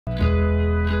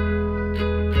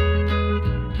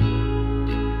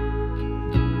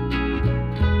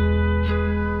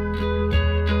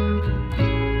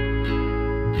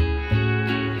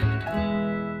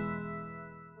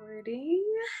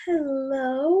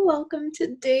welcome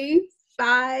to day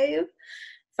 5.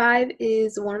 5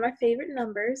 is one of my favorite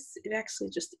numbers. It actually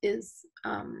just is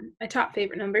my top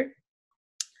favorite number.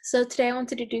 So today I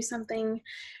wanted to do something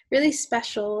really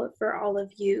special for all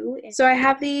of you. So I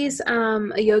have these a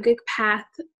Yogic Path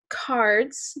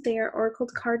cards. They are Oracle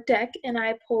card deck, and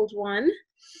I pulled one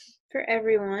for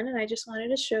everyone, and I just wanted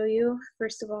to show you.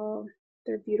 First of all,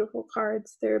 they're beautiful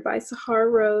cards. They're by Sahara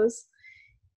Rose.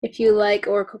 If you like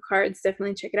Oracle cards,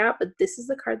 definitely check it out. But this is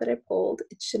the card that I pulled.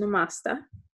 It's Shinamasta.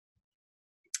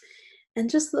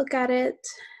 And just look at it.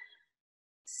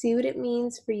 See what it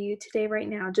means for you today, right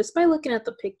now, just by looking at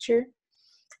the picture.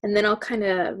 And then I'll kind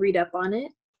of read up on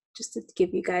it, just to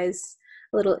give you guys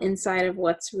a little insight of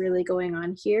what's really going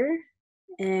on here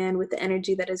and with the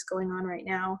energy that is going on right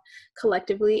now,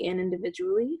 collectively and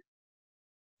individually.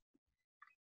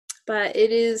 But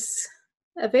it is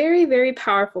a very, very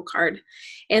powerful card.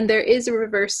 And there is a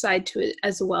reverse side to it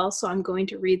as well, so I'm going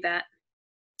to read that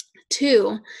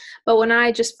too. But when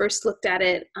I just first looked at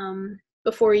it,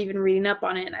 before even reading up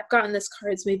on it, and I've gotten this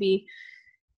cards maybe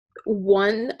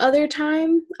one other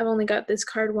time. I've only got this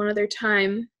card one other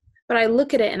time. But I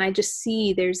look at it and I just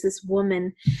see there's this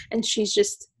woman, and she's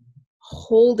just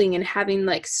holding and having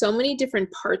like so many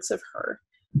different parts of her.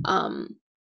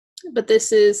 But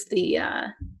this is the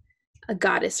a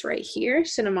goddess right here,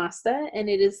 Shinamasta, and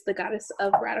it is the goddess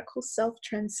of radical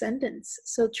self-transcendence,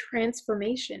 so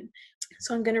transformation.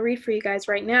 So I'm going to read for you guys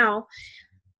right now.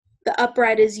 The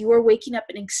upright is you are waking up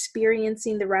and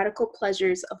experiencing the radical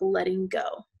pleasures of letting go.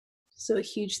 So a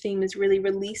huge theme is really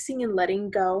releasing and letting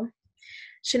go.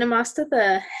 Shinamasta,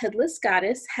 the headless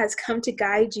goddess, has come to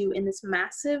guide you in this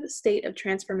massive state of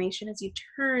transformation as you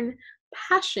turn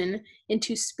passion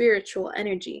into spiritual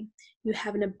energy. You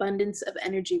have an abundance of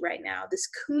energy right now. This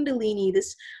kundalini,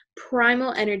 this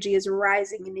primal energy is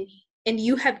rising, and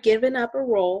you have given up a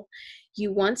role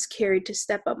you once carried to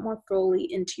step up more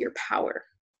fully into your power.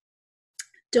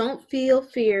 Don't feel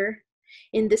fear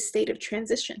in this state of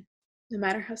transition, no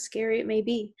matter how scary it may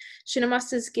be.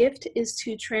 Shinamasta's gift is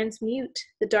to transmute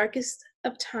the darkest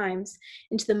of times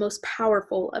into the most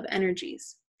powerful of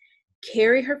energies.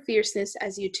 Carry her fierceness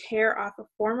as you tear off a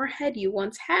former head you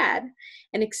once had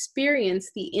and experience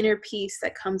the inner peace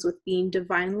that comes with being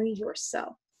divinely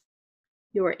yourself.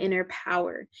 Your inner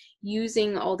power,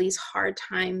 using all these hard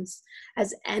times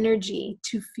as energy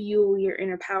to fuel your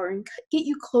inner power and get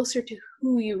you closer to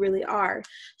who you really are.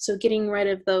 So getting rid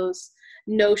of those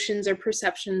notions or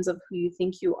perceptions of who you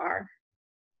think you are,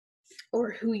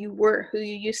 or who you were, who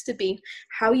you used to be,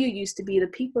 how you used to be, the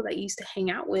people that you used to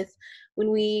hang out with.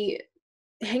 When we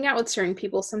hang out with certain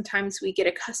people, sometimes we get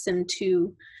accustomed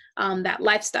to that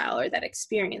lifestyle or that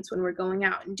experience when we're going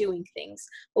out and doing things.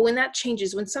 But when that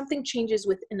changes, when something changes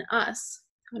within us,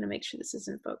 I'm going to make sure this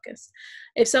isn't focused.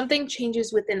 If something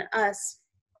changes within us,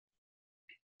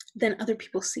 then other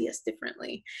people see us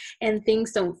differently and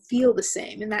things don't feel the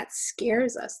same. And that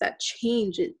scares us. That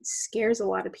change, it scares a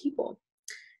lot of people.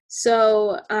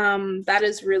 So that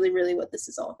is really, really what this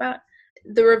is all about.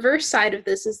 The reverse side of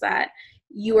this is that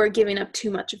you are giving up too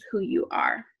much of who you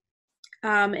are.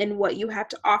 And what you have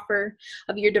to offer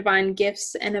of your divine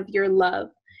gifts and of your love.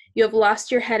 You have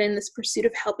lost your head in this pursuit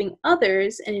of helping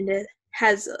others, and it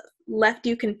has left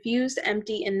you confused,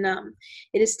 empty, and numb.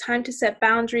 It is time to set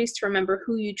boundaries, to remember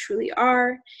who you truly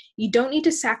are. You don't need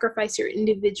to sacrifice your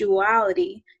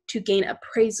individuality to gain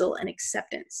appraisal and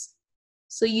acceptance.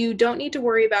 So you don't need to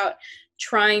worry about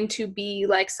trying to be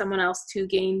like someone else to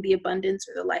gain the abundance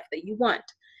or the life that you want.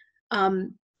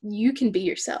 You can be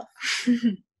yourself.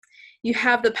 You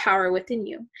have the power within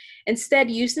you.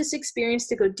 Instead, use this experience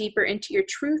to go deeper into your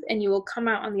truth, and you will come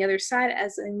out on the other side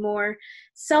as a more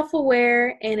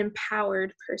self-aware and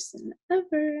empowered person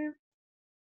ever.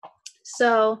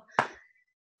 So,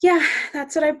 yeah,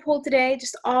 that's what I pulled today.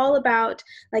 Just all about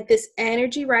like this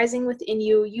energy rising within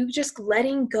you. You just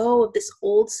letting go of this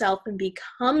old self and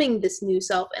becoming this new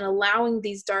self and allowing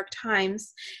these dark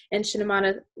times. And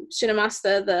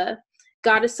Shinamasta, the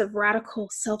goddess of radical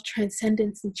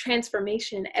self-transcendence and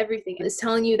transformation, everything is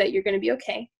telling you that you're going to be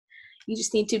okay. You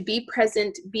just need to be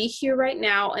present, be here right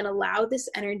now, and allow this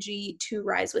energy to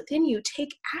rise within you.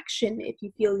 Take action if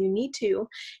you feel you need to.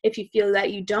 If you feel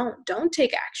that you don't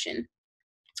take action.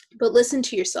 But listen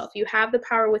to yourself. You have the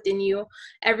power within you.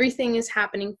 Everything is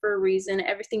happening for a reason.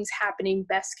 Everything's happening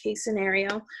best case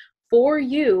scenario for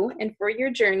you and for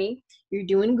your journey. You're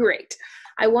doing great.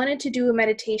 I wanted to do a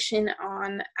meditation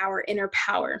on our inner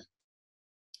power.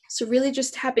 So really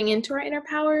just tapping into our inner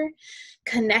power,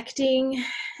 connecting,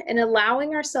 and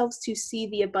allowing ourselves to see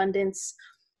the abundance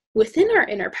within our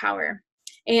inner power.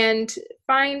 and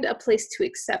find a place to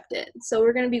accept it. So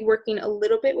we're going to be working a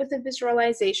little bit with a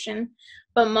visualization,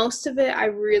 but most of it I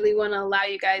really want to allow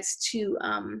you guys to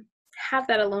have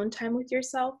that alone time with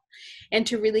yourself and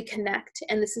to really connect.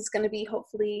 And this is going to be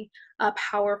hopefully a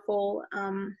powerful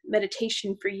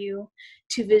meditation for you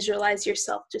to visualize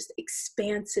yourself just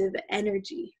expansive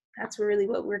energy. That's really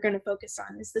what we're going to focus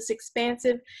on, is this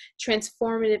expansive,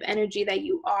 transformative energy that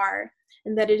you are,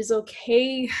 and that it is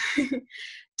okay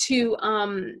to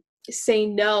say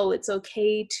no. It's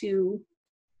okay to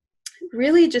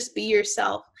really just be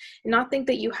yourself and not think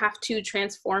that you have to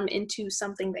transform into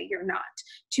something that you're not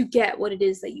to get what it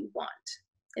is that you want,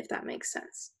 if that makes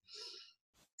sense.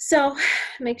 So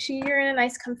make sure you're in a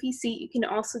nice comfy seat. You can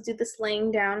also do this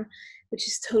laying down, which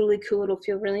is totally cool. It'll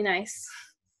feel really nice.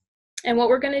 And what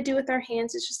we're going to do with our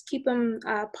hands is just keep them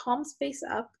palms face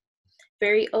up,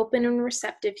 very open and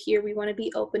receptive here. We want to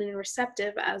be open and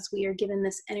receptive as we are given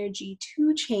this energy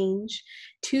to change,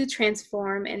 to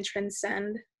transform and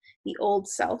transcend the old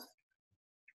self.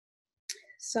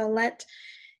 So let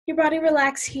your body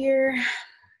relax here.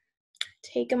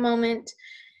 Take a moment.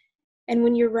 And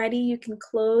when you're ready, you can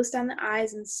close down the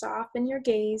eyes and soften your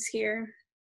gaze here.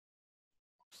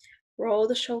 Roll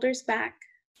the shoulders back.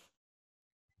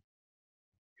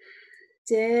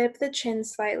 Dip the chin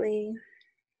slightly.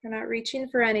 We're not reaching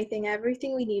for anything.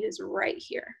 Everything we need is right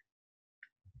here.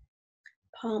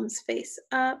 Palms face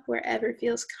up wherever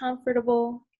feels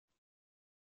comfortable.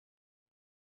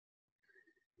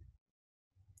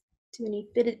 Do any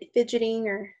fidgeting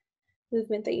or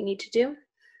movement that you need to do.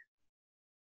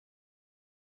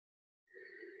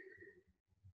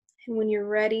 And when you're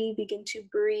ready, begin to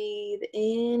breathe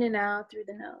in and out through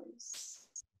the nose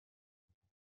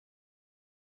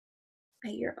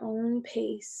at your own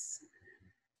pace.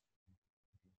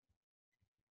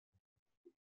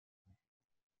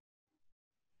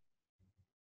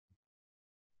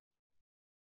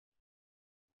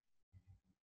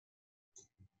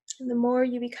 And the more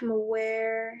you become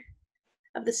aware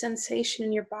of the sensation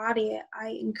in your body, I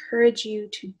encourage you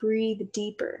to breathe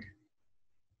deeper.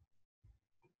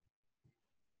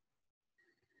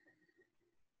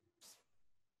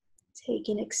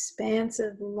 Taking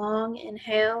expansive, long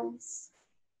inhales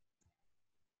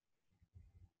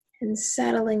and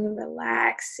settling and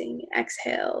relaxing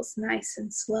exhales, nice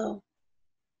and slow.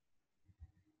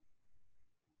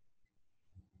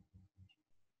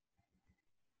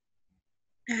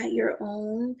 At your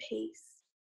own pace.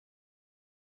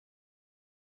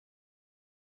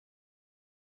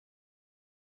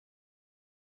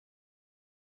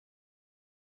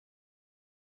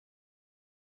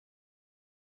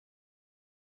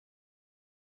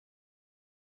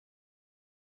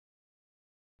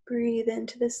 Breathe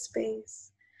into this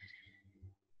space.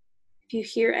 If you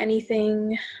hear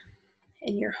anything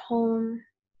in your home,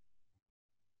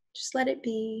 just let it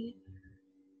be.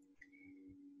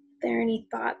 If there are any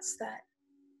thoughts that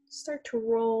start to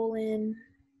roll in,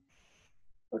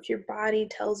 or if your body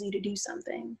tells you to do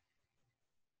something,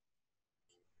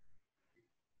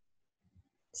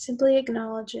 simply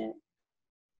acknowledge it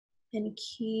and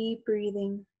keep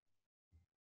breathing,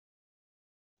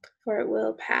 for it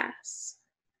will pass.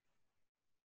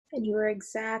 And you are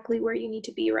exactly where you need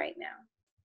to be right now.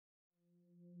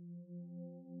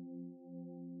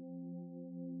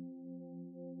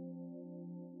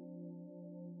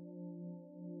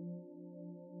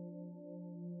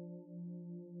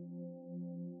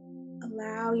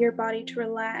 Allow your body to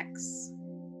relax.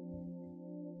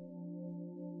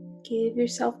 Give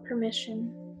yourself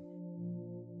permission.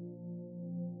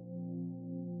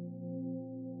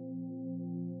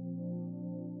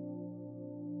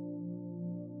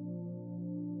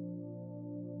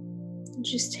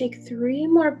 Just take 3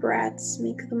 more breaths.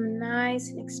 Make them nice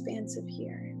and expansive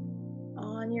here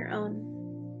on your own.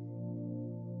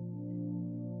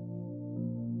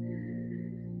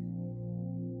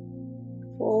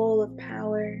 Full of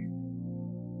power.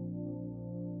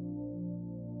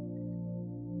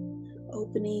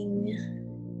 Opening.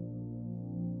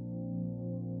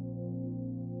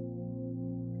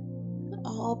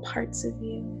 All parts of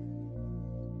you.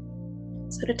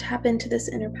 So to tap into this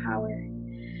inner power,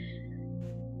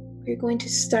 we're going to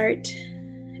start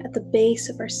at the base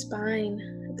of our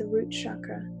spine, at the root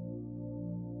chakra.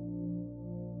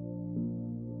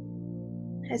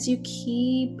 As you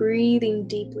keep breathing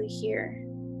deeply here,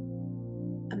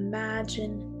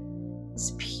 imagine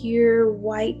this pure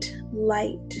white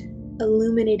light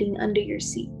illuminating under your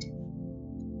seat.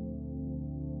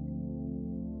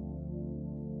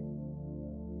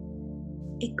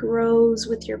 It grows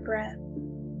with your breath,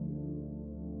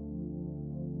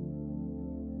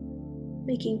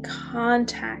 making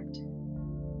contact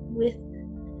with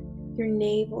your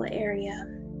navel area,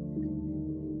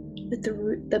 with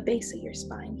the base of your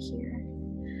spine here,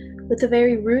 with the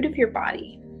very root of your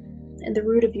body and the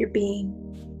root of your being.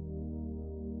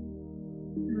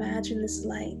 Imagine this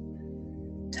light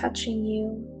touching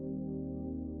you,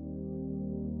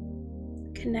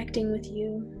 connecting with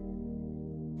you.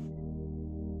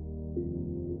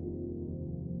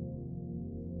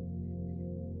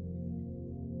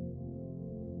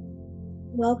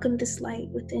 Welcome this light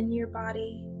within your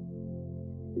body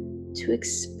to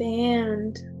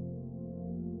expand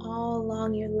all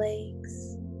along your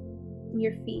legs,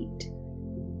 your feet,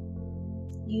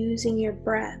 using your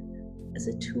breath as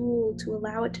a tool to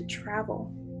allow it to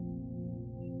travel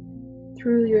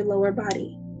through your lower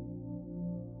body.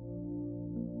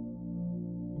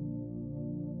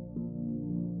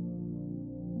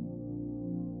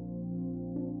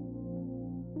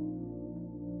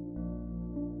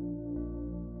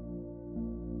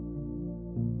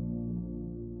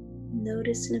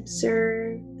 Notice and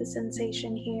observe the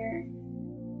sensation here.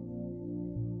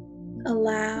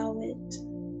 Allow it.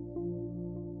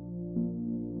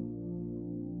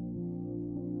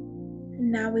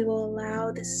 And now we will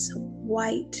allow this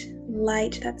white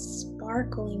light that's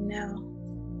sparkling now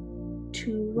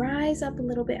to rise up a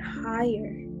little bit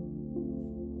higher,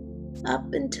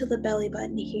 up until the belly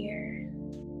button here.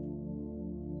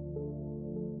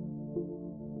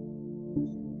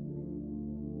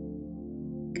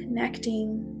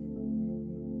 Connecting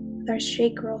with our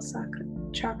sacral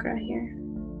chakra here.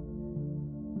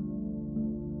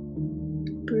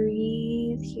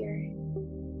 Breathe here.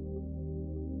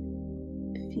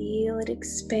 Feel it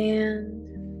expand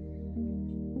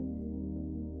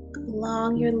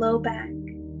along your low back.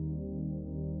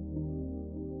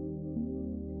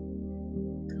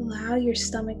 Allow your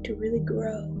stomach to really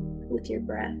grow with your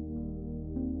breath.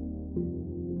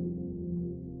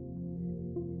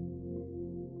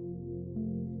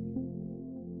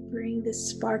 Bring this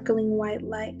sparkling white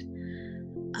light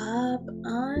up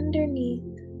underneath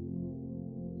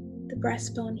the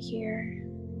breastbone here,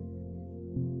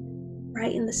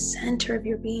 right in the center of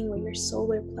your being where your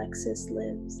solar plexus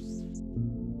lives.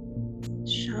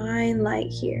 Shine light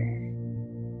here.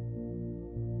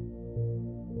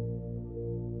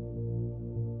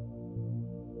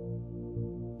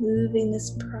 Moving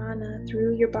this prana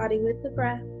through your body with the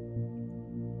breath.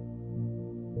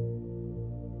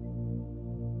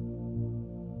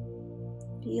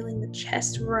 Feeling the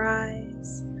chest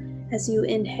rise as you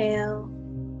inhale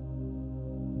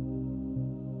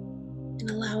and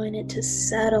allowing it to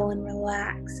settle and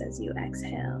relax as you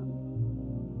exhale.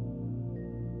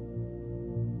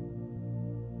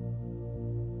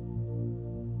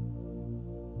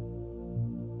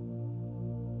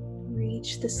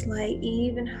 Reach this light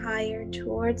even higher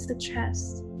towards the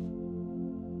chest,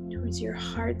 towards your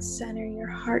heart center, your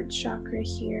heart chakra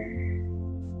here.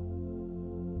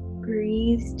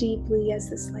 Breathe deeply as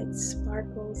this light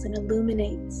sparkles and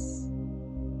illuminates.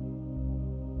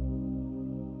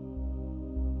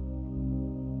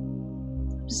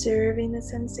 Observing the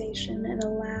sensation and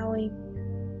allowing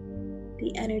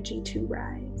the energy to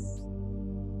rise.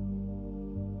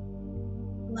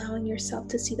 Allowing yourself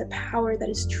to see the power that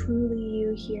is truly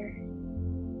you here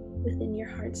within your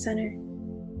heart center.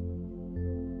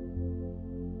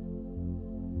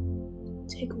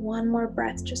 Take one more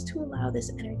breath just to allow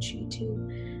this energy to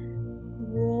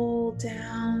roll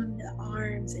down the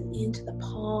arms and into the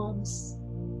palms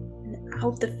and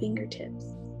out the fingertips.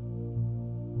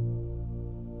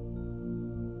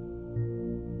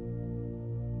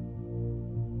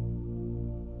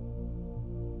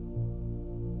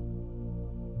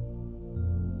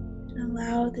 And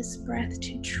allow this breath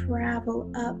to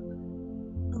travel up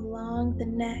along the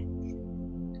neck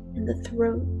and the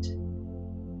throat,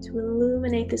 to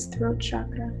illuminate this throat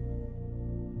chakra.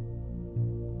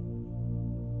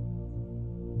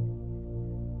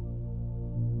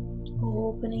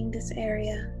 Opening this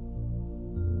area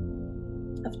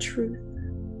of truth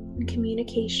and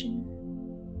communication.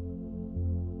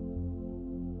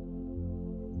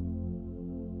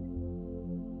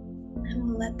 And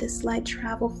we'll let this light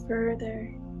travel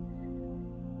further,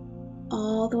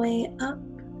 all the way up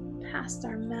past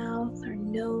our mouth, our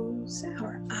nose,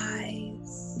 our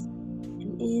eyes,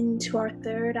 and into our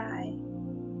third eye,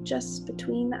 just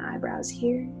between the eyebrows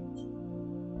here.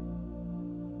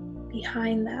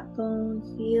 Behind that bone,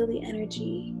 feel the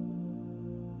energy.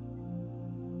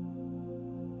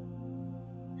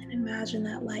 And imagine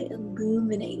that light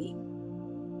illuminating.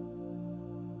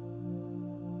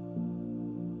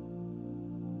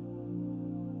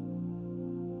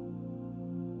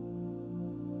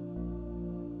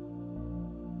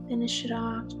 finish it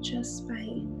off just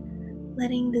by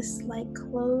letting this light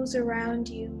close around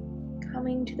you,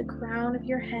 coming to the crown of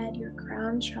your head, your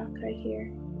crown chakra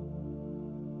here.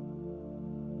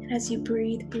 And as you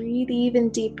breathe, breathe even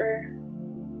deeper,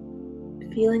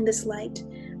 feeling this light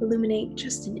illuminate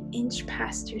just an inch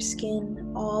past your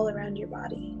skin, all around your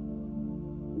body.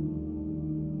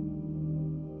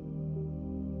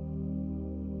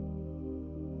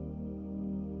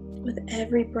 With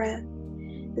every breath,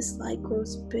 this light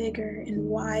grows bigger and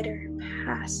wider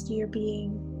past your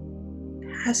being,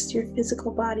 past your physical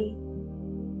body.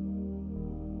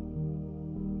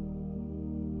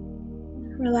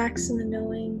 Relax in the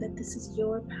knowing that this is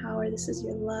your power, this is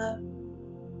your love.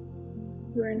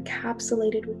 You are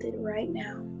encapsulated with it right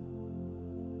now.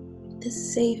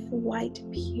 This safe, white,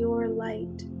 pure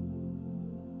light.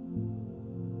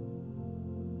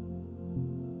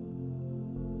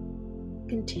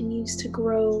 Continues to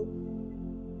grow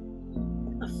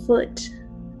a foot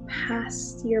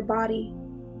past your body.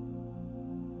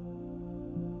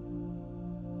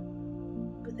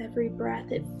 With every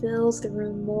breath, it fills the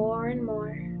room more and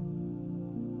more.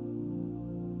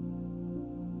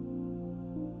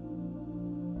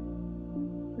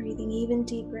 Breathing even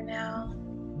deeper now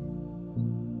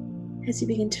as you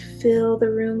begin to fill the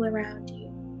room around you.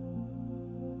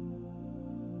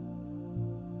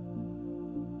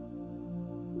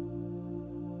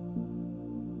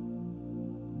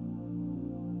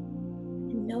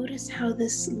 And notice how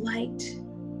this light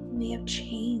may have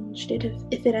changed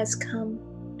if it has come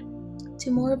to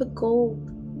more of a gold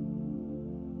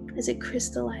as it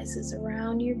crystallizes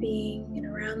around your being and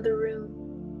around the room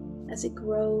as it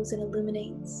grows and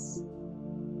illuminates.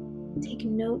 Take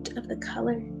note of the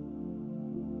color.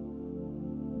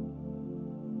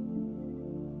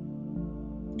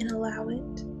 And allow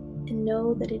it, and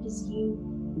know that it is you.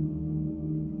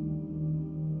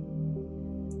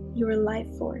 Your life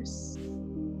force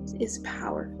is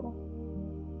powerful.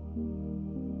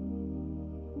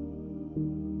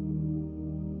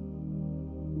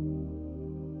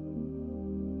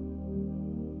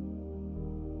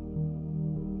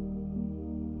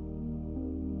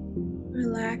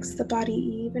 Relax the body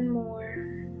even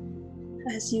more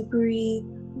as you breathe,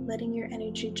 letting your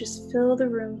energy just fill the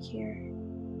room here.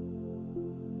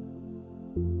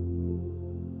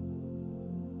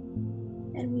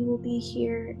 And we will be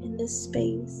here in this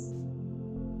space,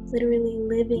 literally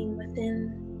living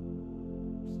within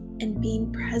and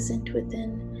being present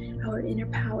within our inner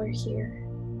power here,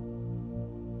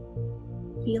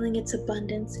 feeling its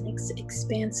abundance and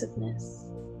expansiveness.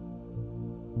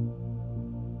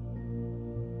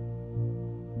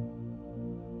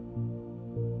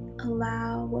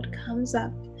 Allow what comes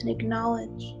up and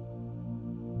acknowledge.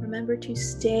 Remember to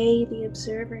stay the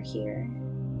observer here.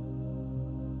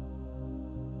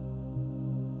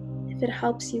 If it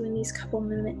helps you in these couple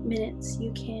minutes,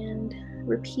 you can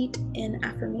repeat an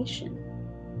affirmation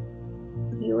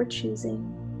of your choosing.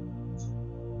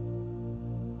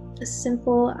 A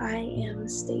simple I am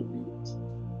statement.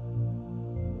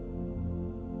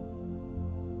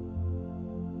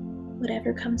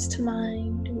 Whatever comes to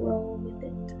mind, roll with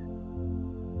it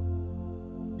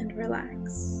and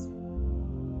relax.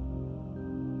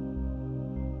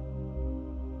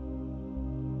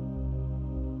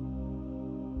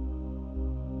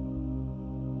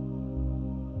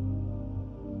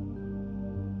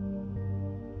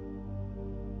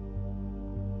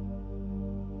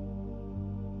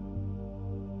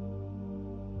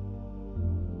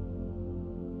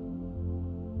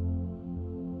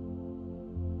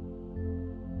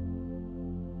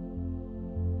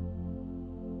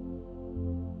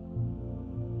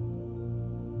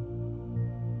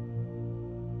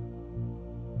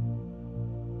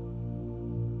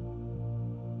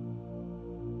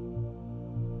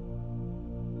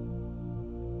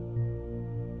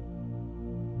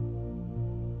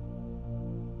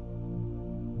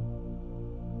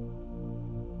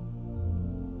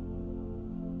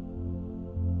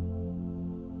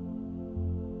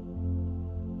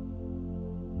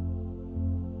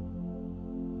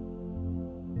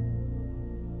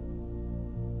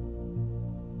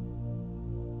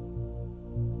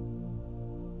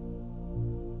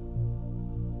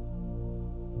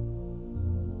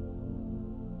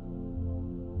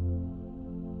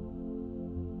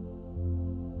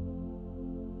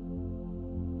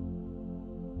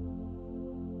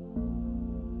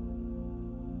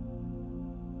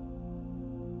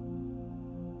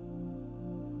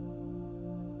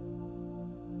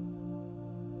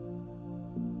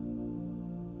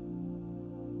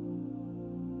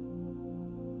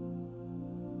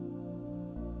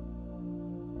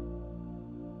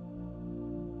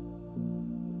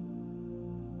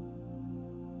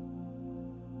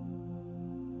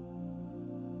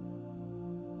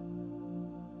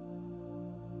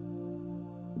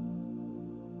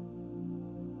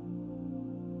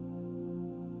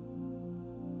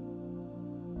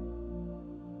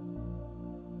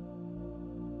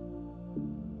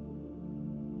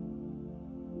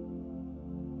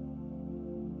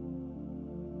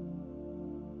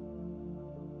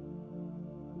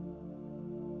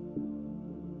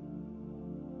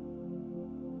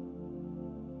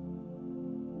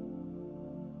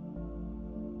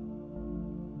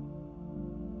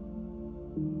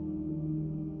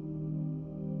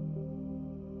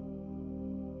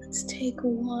 Let's take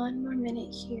one more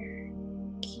minute here.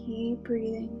 Keep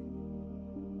breathing.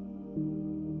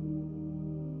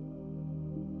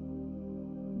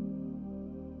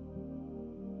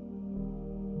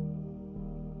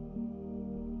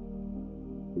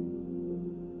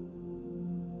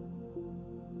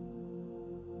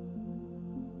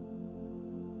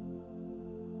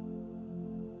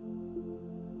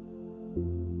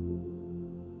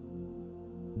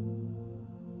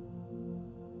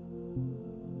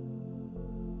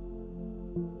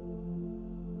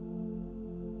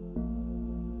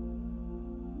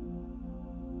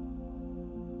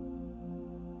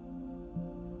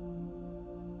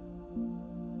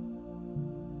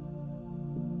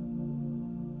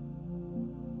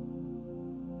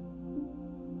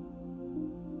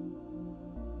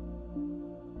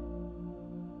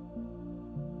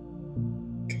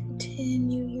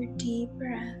 Continue your deep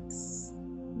breaths,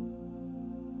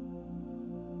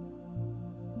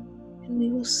 and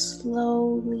we will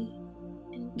slowly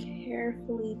and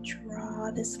carefully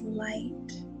draw this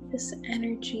light, this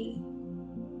energy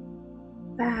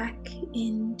back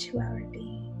into our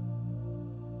being.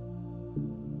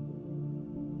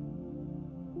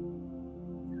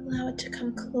 Allow it to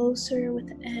come closer with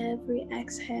every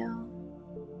exhale.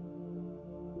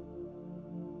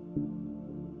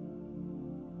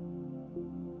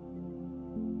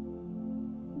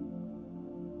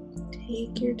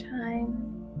 Take your time.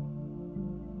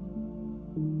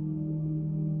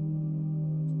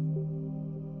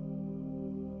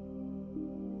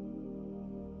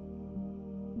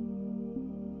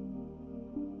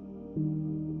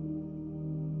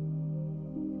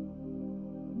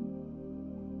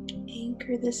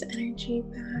 Anchor this energy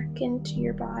back into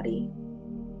your body.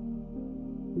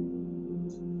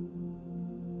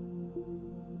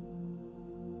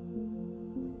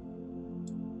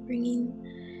 Bringing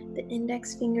the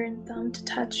index finger and thumb to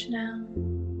touch now.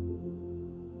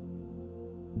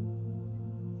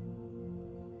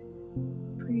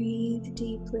 Breathe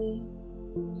deeply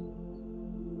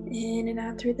in and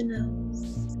out through the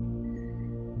nose.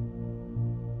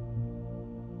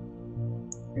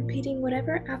 Repeating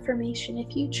whatever affirmation,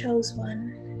 if you chose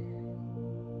one,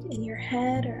 in your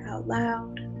head or out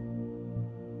loud.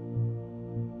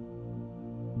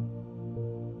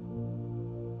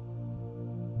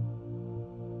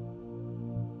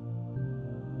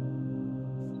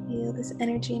 Feel this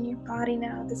energy in your body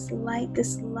now, this light,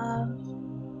 this love.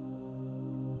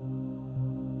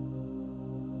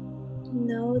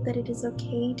 Know that it is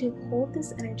okay to hold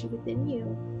this energy within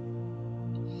you.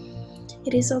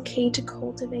 It is okay to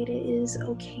cultivate it. It is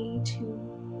okay to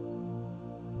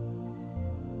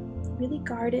really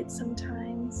guard it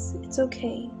sometimes. It's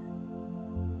okay.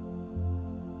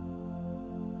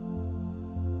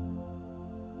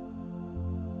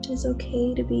 It is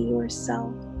okay to be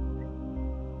yourself.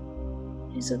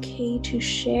 It is okay to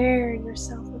share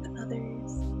yourself with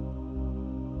others.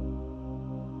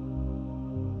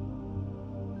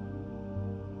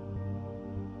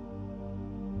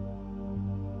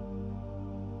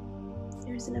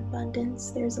 There's an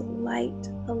abundance, there's a light,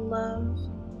 a love,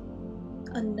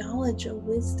 a knowledge, a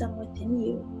wisdom within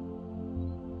you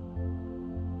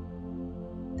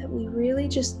that we really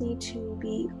just need to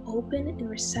be open and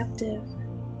receptive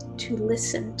to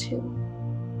listen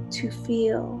to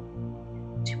feel,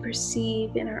 to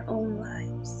perceive in our own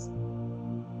lives.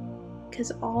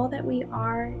 Because all that we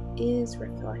are is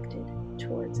reflected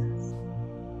towards us.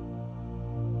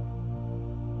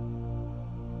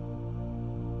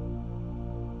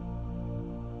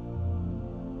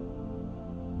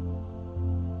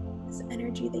 This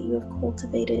energy that you have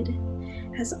cultivated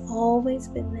has always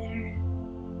been there.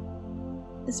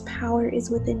 This power is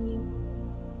within you.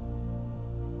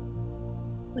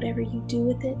 Whatever you do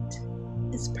with it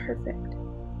is perfect,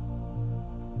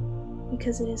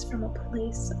 because it is from a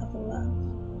place of love.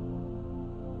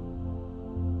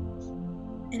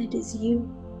 And it is you.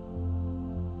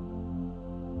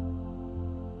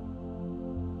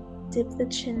 Dip the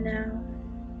chin now,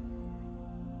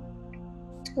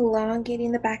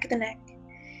 elongating the back of the neck,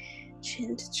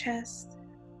 chin to chest.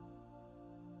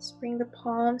 Just bring the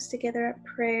palms together at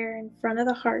prayer in front of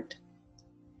the heart.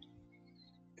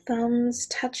 Thumbs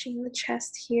touching the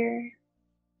chest here.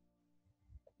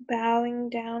 Bowing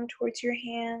down towards your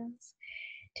hands.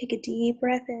 Take a deep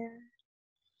breath in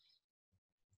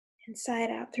and sigh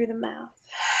it out through the mouth.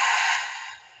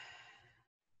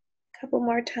 A couple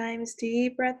more times,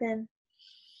 deep breath in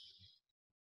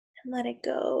and let it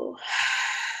go.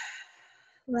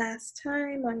 Last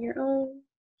time on your own.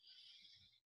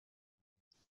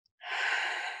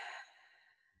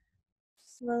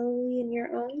 Slowly in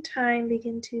your own time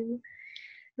begin to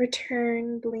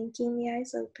Return, blinking the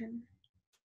eyes open.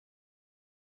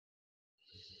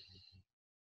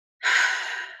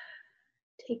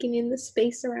 Taking in the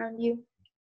space around you.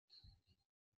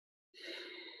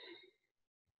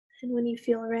 And when you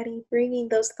feel ready, bringing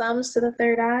those thumbs to the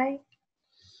third eye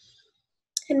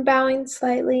and bowing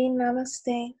slightly,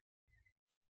 namaste.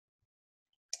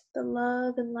 The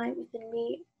love and light within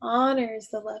me honors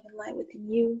the love and light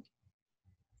within you.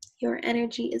 Your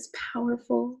energy is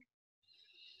powerful.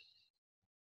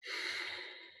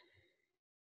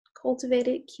 Cultivate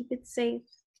it, keep it safe.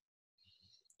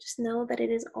 Just know that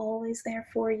it is always there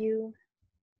for you.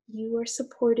 You are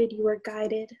supported, you are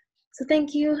guided. So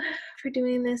thank you for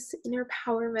doing this inner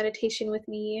power meditation with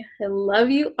me. I love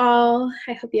you all.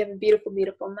 I hope you have a beautiful,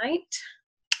 beautiful night.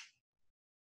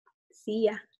 See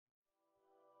ya.